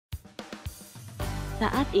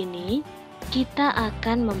Saat ini, kita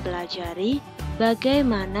akan mempelajari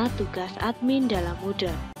bagaimana tugas admin dalam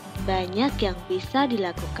Moodle. Banyak yang bisa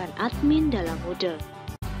dilakukan admin dalam Moodle.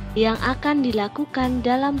 Yang akan dilakukan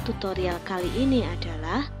dalam tutorial kali ini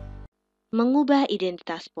adalah mengubah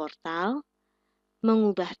identitas portal,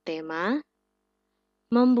 mengubah tema,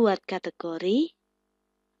 membuat kategori,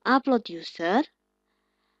 upload user,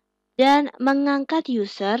 dan mengangkat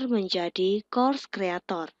user menjadi course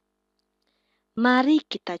creator. Mari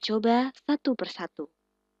kita coba satu persatu.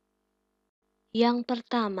 Yang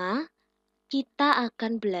pertama, kita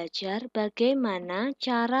akan belajar bagaimana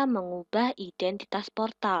cara mengubah identitas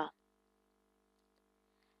portal.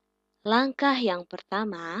 Langkah yang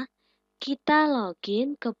pertama, kita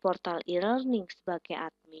login ke portal e-learning sebagai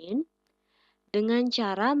admin dengan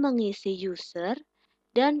cara mengisi user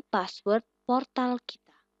dan password portal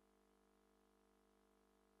kita.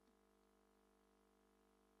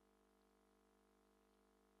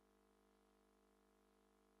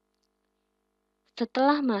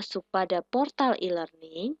 Setelah masuk pada portal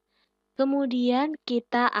e-learning, kemudian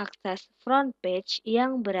kita akses front page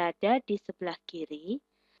yang berada di sebelah kiri,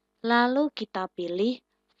 lalu kita pilih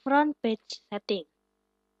front page setting.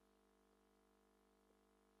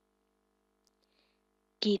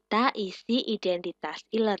 Kita isi identitas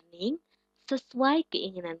e-learning sesuai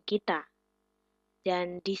keinginan kita.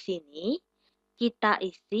 Dan di sini kita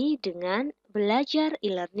isi dengan belajar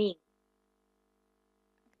e-learning.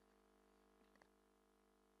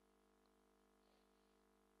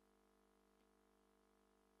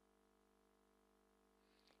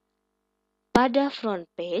 Pada front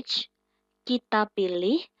page, kita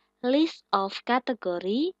pilih list of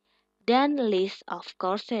category dan list of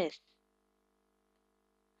courses.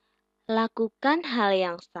 Lakukan hal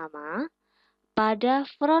yang sama pada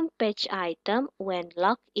front page item when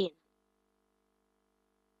logged in.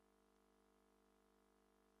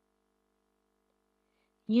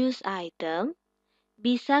 News item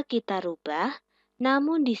bisa kita rubah,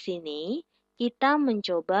 namun di sini kita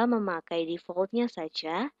mencoba memakai defaultnya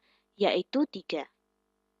saja, yaitu 3.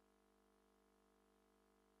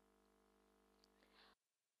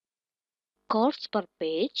 Course per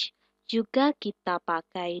page juga kita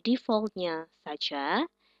pakai defaultnya saja,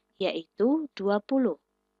 yaitu 20.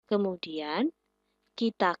 Kemudian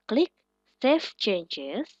kita klik Save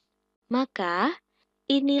Changes, maka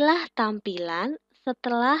inilah tampilan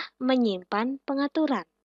setelah menyimpan pengaturan.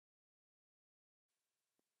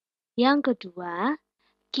 Yang kedua,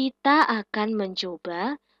 kita akan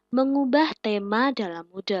mencoba mengubah tema dalam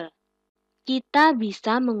Moodle. Kita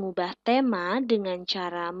bisa mengubah tema dengan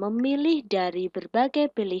cara memilih dari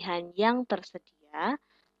berbagai pilihan yang tersedia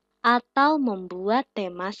atau membuat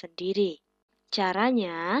tema sendiri.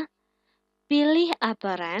 Caranya, pilih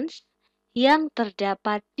appearance yang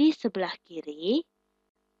terdapat di sebelah kiri,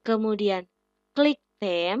 kemudian klik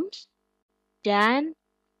themes dan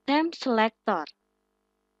theme selector.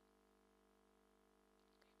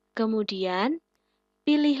 Kemudian,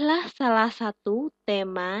 pilihlah salah satu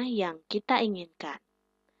tema yang kita inginkan.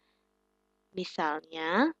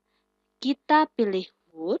 Misalnya, kita pilih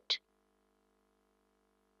wood,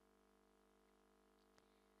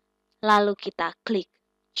 lalu kita klik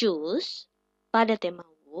choose pada tema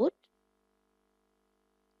wood,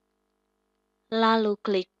 lalu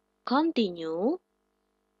klik continue,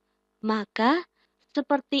 maka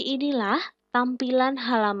seperti inilah tampilan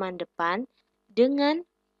halaman depan dengan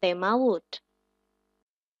tema wood.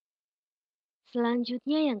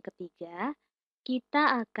 Selanjutnya yang ketiga,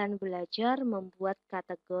 kita akan belajar membuat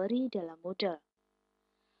kategori dalam Moodle.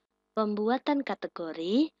 Pembuatan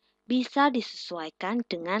kategori bisa disesuaikan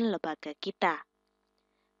dengan lembaga kita.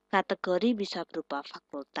 Kategori bisa berupa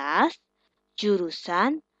fakultas,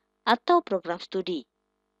 jurusan, atau program studi.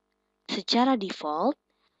 Secara default,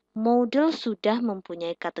 Moodle sudah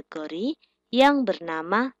mempunyai kategori yang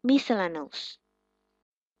bernama miscellaneous.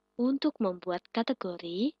 Untuk membuat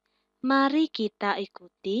kategori, mari kita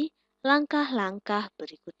ikuti langkah-langkah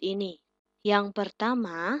berikut ini. Yang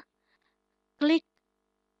pertama, klik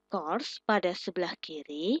course pada sebelah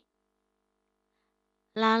kiri,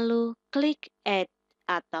 lalu klik Add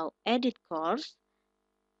atau Edit Course,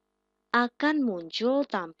 akan muncul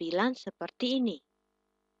tampilan seperti ini.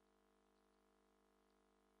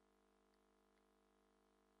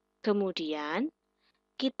 Kemudian,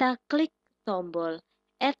 kita klik tombol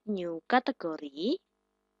Add New Category,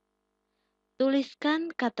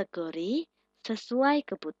 tuliskan kategori sesuai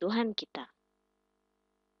kebutuhan kita.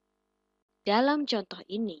 Dalam contoh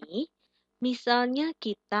ini, misalnya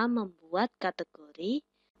kita membuat kategori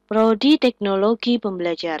prodi Teknologi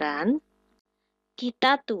Pembelajaran,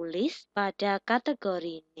 kita tulis pada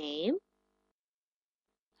kategori name,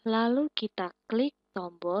 Lalu kita klik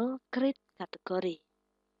tombol Create Kategori.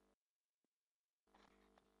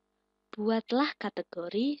 Buatlah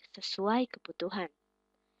kategori sesuai kebutuhan.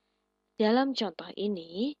 Dalam contoh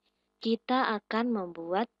ini, kita akan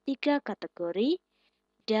membuat 3 kategori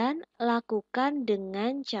dan lakukan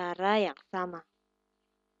dengan cara yang sama.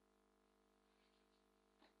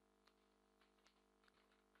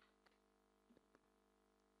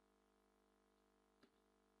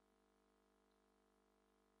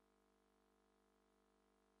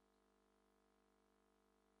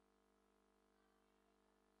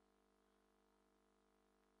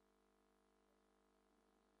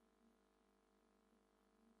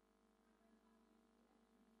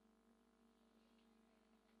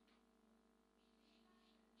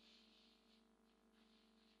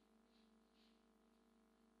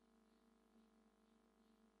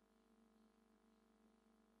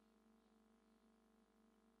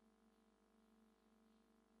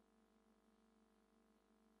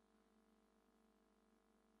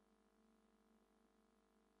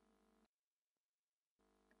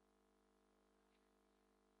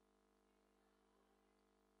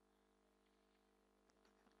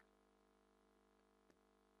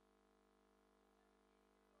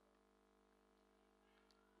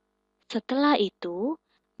 Setelah itu,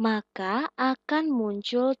 maka akan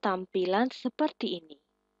muncul tampilan seperti ini.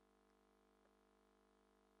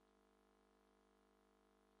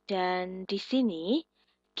 Dan di sini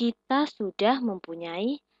kita sudah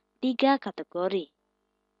mempunyai 3 kategori.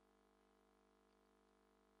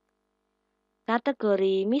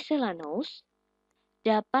 Kategori miscellaneous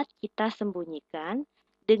dapat kita sembunyikan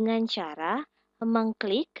dengan cara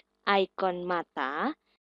mengklik ikon mata.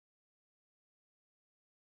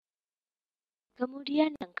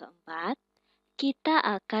 Kemudian yang keempat, kita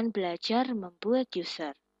akan belajar membuat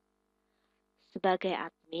user. Sebagai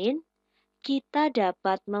admin, kita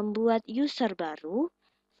dapat membuat user baru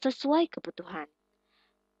sesuai kebutuhan.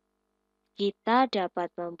 Kita dapat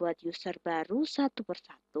membuat user baru satu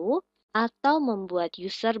persatu atau membuat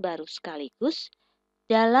user baru sekaligus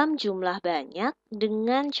dalam jumlah banyak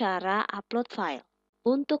dengan cara upload file.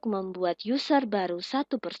 Untuk membuat user baru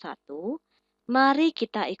satu persatu, mari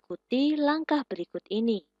kita ikuti langkah berikut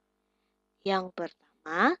ini. Yang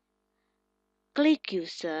pertama, klik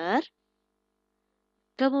user,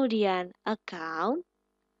 kemudian account,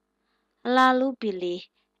 lalu pilih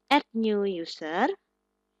add new user,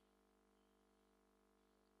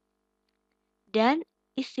 dan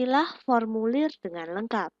isilah formulir dengan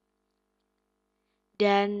lengkap.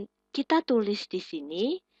 Dan kita tulis di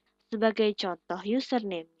sini sebagai contoh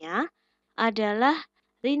username-nya adalah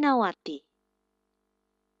Rinawati.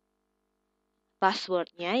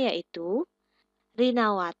 Password-nya yaitu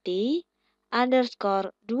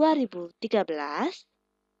Rinawati_2013.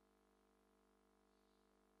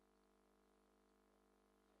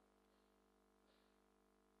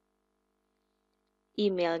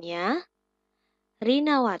 Emailnya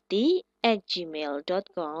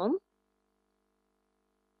rinawati@gmail.com.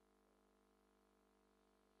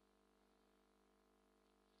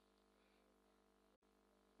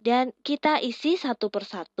 Dan kita isi satu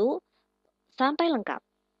persatu sampai lengkap.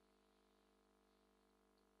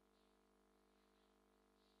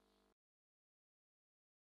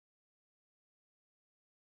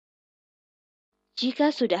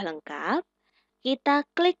 Jika sudah lengkap, kita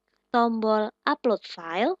klik tombol upload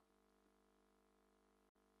file,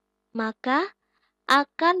 maka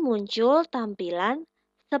akan muncul tampilan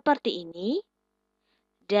seperti ini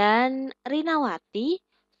dan Rinawati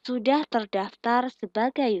sudah terdaftar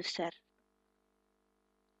sebagai user.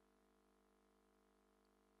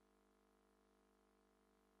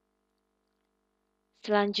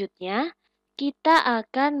 Selanjutnya, kita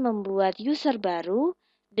akan membuat user baru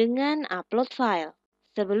dengan upload file.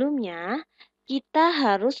 Sebelumnya, kita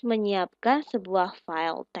harus menyiapkan sebuah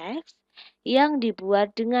file teks yang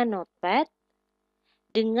dibuat dengan notepad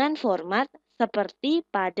dengan format seperti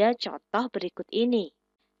pada contoh berikut ini.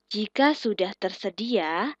 Jika sudah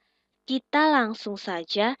tersedia, kita langsung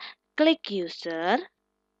saja klik user,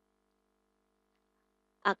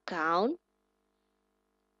 account,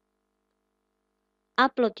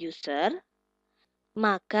 upload user,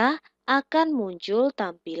 maka akan muncul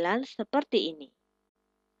tampilan seperti ini.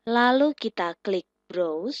 Lalu kita klik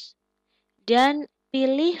browse dan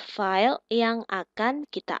pilih file yang akan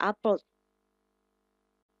kita upload.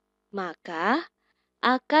 Maka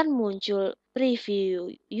akan muncul preview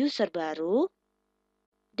user baru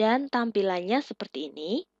dan tampilannya seperti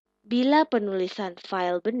ini. Bila penulisan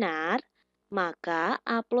file benar, maka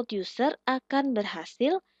upload user akan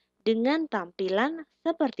berhasil dengan tampilan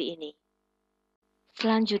seperti ini.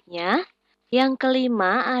 Selanjutnya, Yang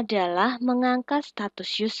kelima adalah mengangkat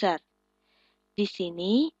status user. Di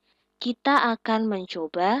sini, kita akan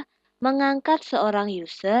mencoba mengangkat seorang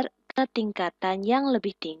user ke tingkatan yang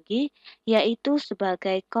lebih tinggi, yaitu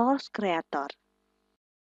sebagai course creator.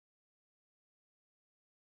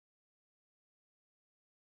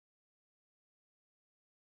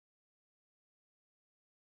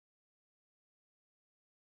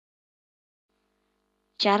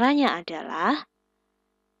 Caranya adalah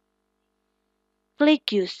klik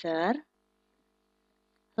user,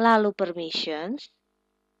 lalu permissions,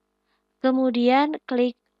 kemudian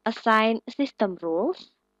klik assign system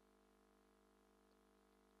rules,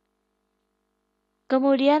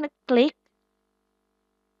 kemudian klik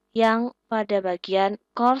yang pada bagian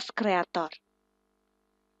course creator.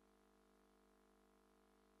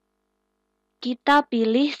 Kita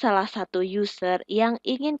pilih salah satu user yang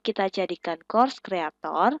ingin kita jadikan course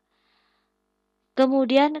creator,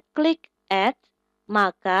 kemudian klik add,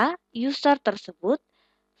 maka user tersebut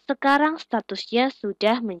sekarang statusnya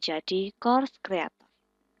sudah menjadi course creator.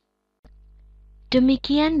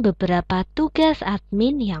 Demikian beberapa tugas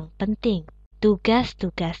admin yang penting.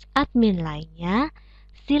 Tugas-tugas admin lainnya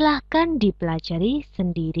silahkan dipelajari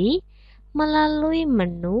sendiri melalui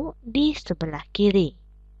menu di sebelah kiri.